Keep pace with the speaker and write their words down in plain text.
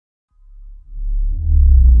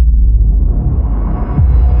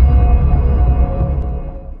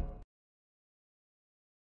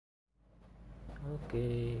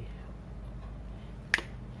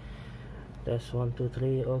Test 1 2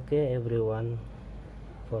 3. Okay everyone,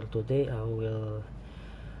 for today I will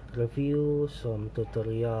review some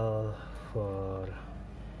tutorial for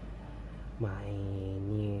my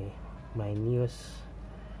newest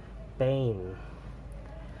paint.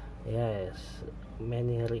 Yes,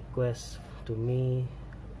 many requests to me,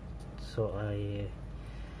 so I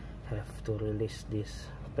have to release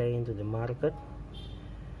this paint to the market.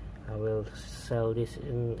 I will sell this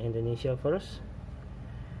in Indonesia first,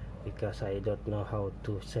 because I don't know how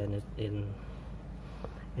to send it in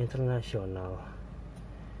international,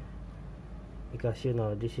 because you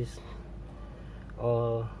know this is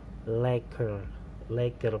all lacquer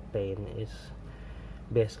paint, is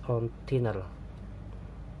based on thinner.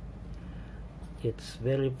 It's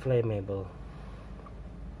very flammable.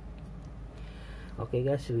 Okay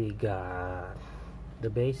guys, we got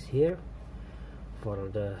the base here for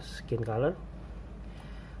the skin color,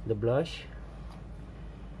 the blush,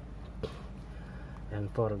 and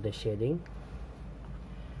for the shading,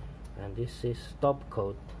 and this is top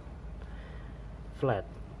coat, flat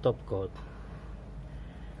top coat.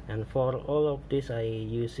 And for all of this I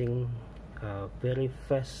using a very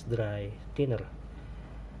fast dry thinner.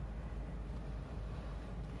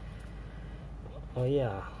 Oh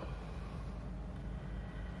yeah,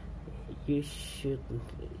 you should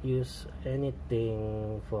use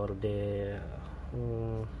anything for the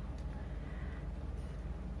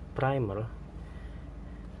primer.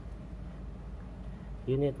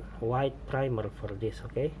 You need white primer for this,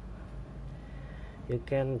 okay? You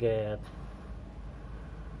can get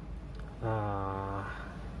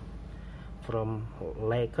from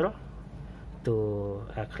lacquer to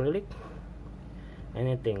acrylic,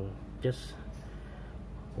 anything, just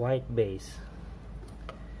white base,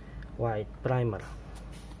 white primer.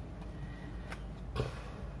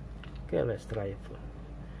 Okay, let's try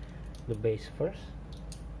the base first.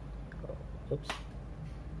 Oops.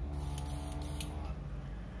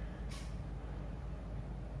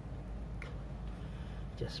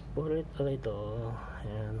 Just pour it a little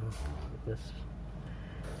and just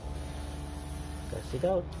test it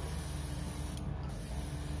out.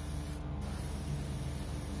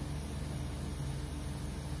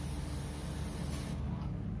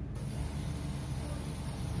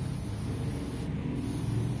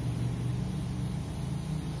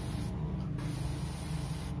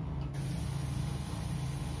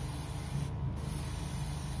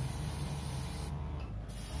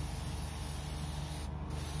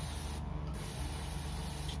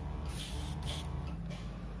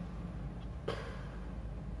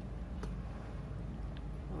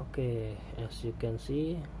 Okay, as you can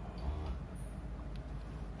see,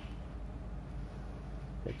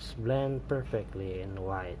 it's blend perfectly in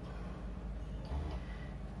white.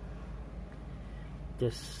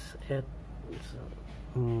 Just add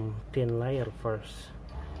thin layer first,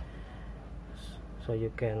 so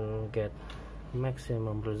you can get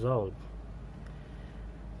maximum result.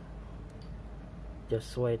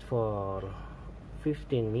 Just wait for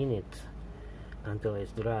 15 minutes until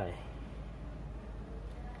it's dry.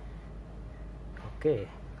 Okay,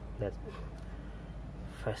 let's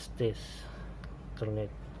fast this, turn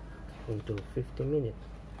it into 50 minutes.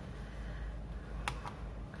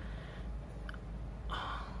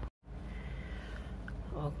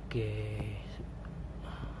 Okay,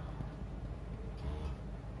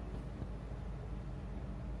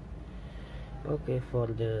 for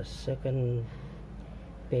the second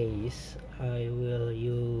base I will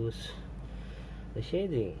use the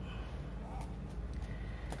shading.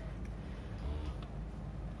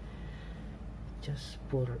 Just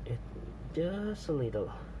pour it just a little.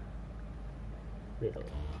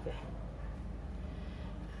 Okay.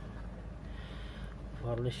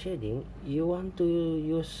 For the shading, you want to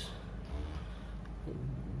use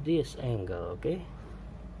this angle, okay?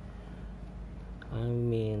 I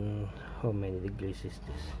mean, how many degrees is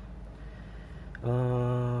this?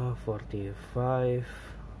 45,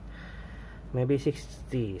 maybe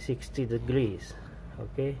 60 degrees.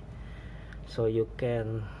 Okay, so you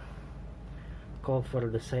can cover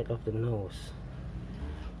the side of the nose.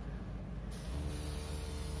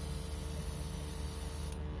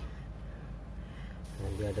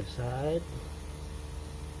 And the other side,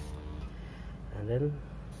 and then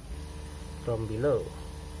from below,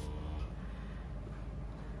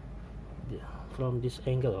 from this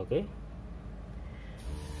angle. Okay,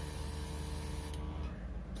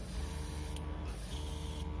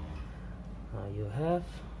 now you have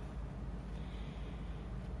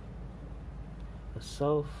a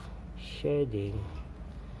soft shading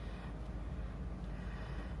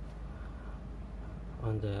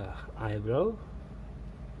on the eyebrow,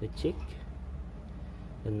 the cheek,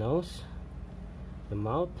 the nose, the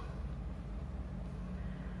mouth.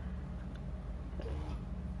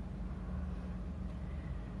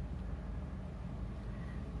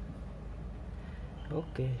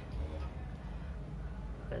 Okay,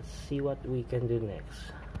 let's see what we can do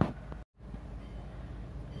next.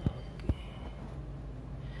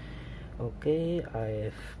 Okay,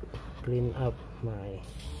 I've cleaned up my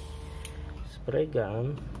spray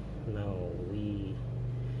gun. Now we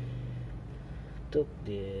took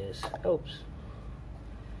this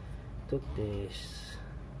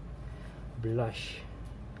blush.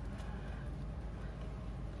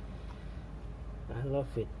 I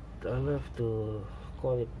love it. I love to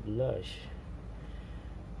call it blush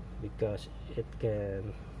because it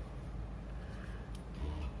can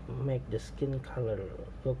make the skin color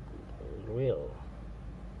look real.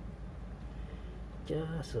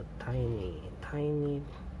 Just a tiny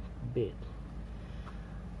bit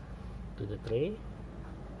to the tray,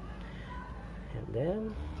 and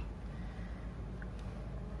then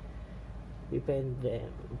we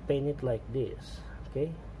paint it like this.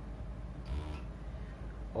 Okay,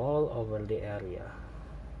 all over the area.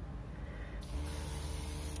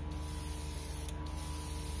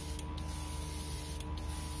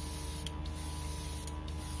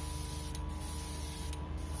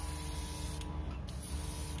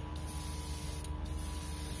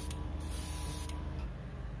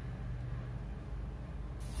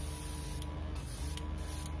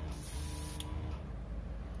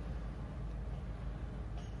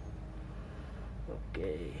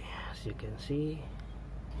 Okay, as you can see,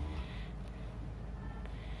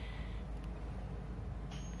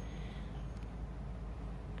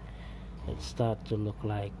 it starts to look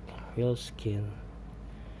like real skin.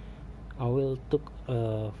 I will take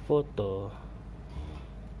a photo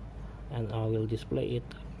and I will display it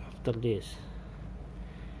after this.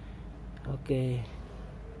 Okay,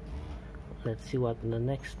 let's see what the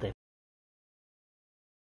next step.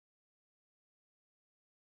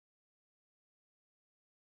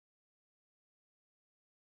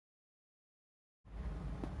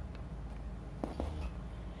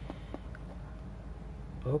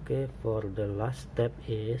 Okay, for the last step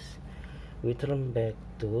is we turn back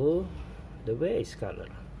to the base color.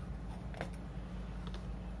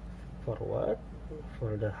 For what?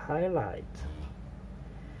 For the highlight,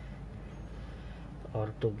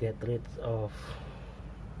 or to get rid of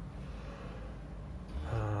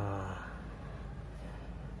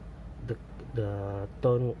the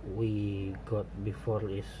tone we got before,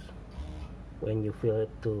 is when you feel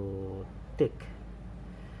it too thick.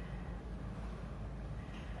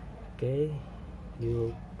 Okay,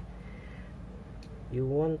 you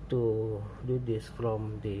want to do this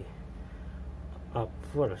from the up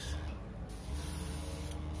first.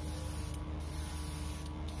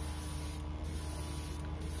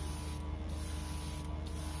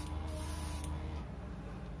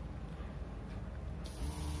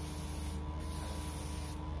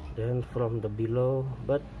 Then from the below,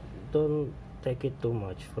 but don't take it too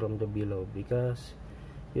much from the below because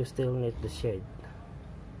you still need the shade.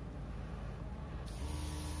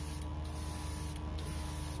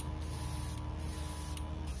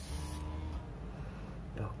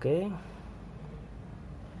 Okay,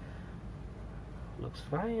 looks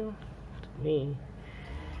fine to me.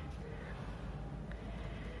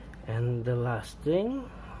 And the last thing,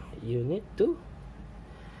 you need to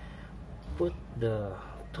put the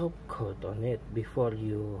top coat on it before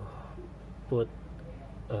you put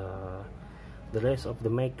the rest of the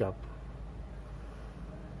makeup.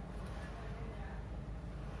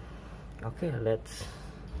 Okay, let's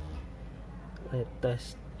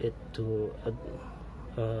test it to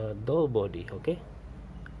a doll body. Okay,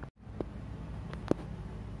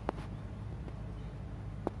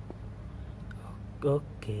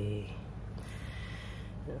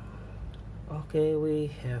 okay, we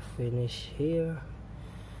have finished here,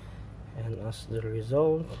 and as the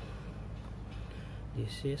result,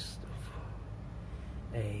 this is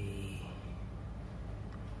a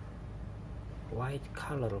white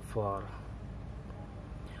color for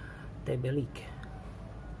Tebelik.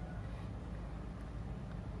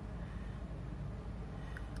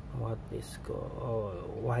 What is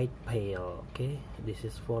called white pale. Okay, this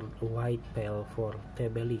is for white pale for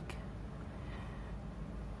Tebelik.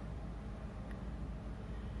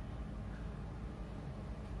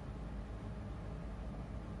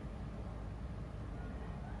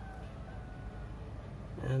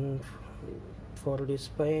 And for this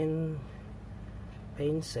paint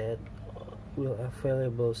set will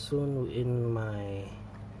available soon in my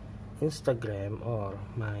Instagram, or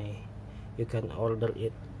you can order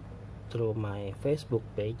it through my Facebook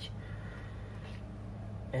page.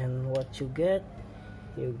 And what you get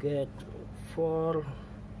you get 4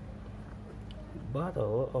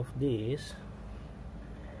 bottle of this.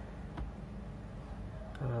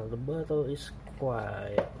 The bottle is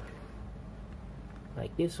quite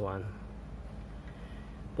like this one,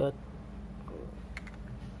 but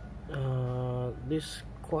this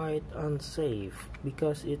quite unsafe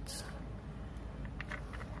because it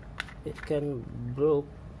can broke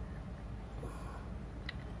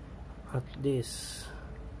at this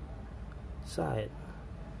side,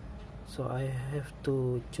 so I have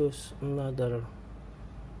to choose another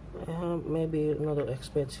maybe another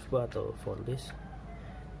expensive bottle for this.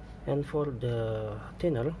 And for the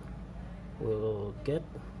thinner, we'll get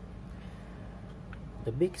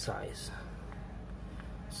the big size,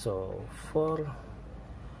 so 4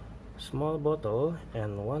 small bottle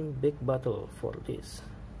and 1 big bottle for this.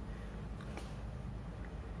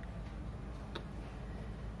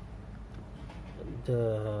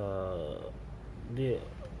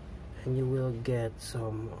 And you will get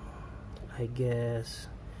some, I guess,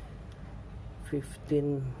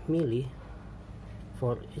 15 milli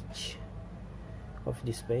for each of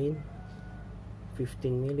this paint.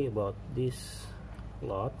 15 milli about this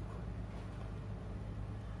lot,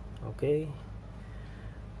 okay,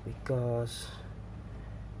 because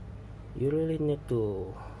you really need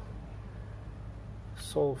to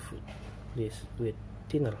solve this with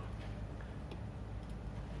thinner.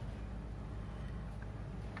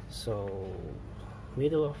 So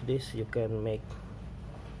middle of this you can make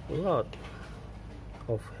a lot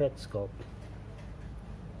of head sculpt.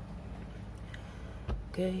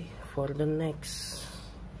 Okay, for the next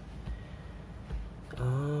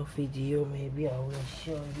video, maybe I will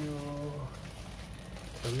show you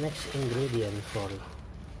the next ingredient for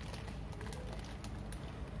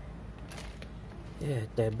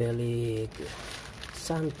tabelic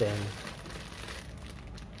suntan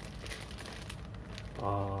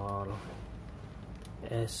or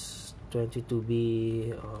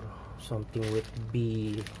S22B or something with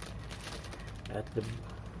B at the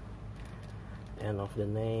end of the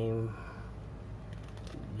name.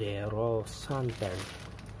 They're all suntan.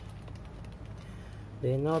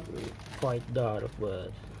 They're not quite dark,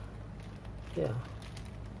 but yeah,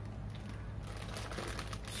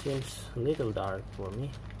 seems a little dark for me.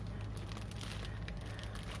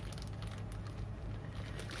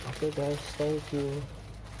 Okay guys, thank you,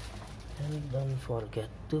 and don't forget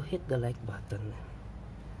to hit the like button.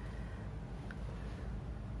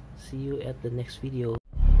 See you at the next video.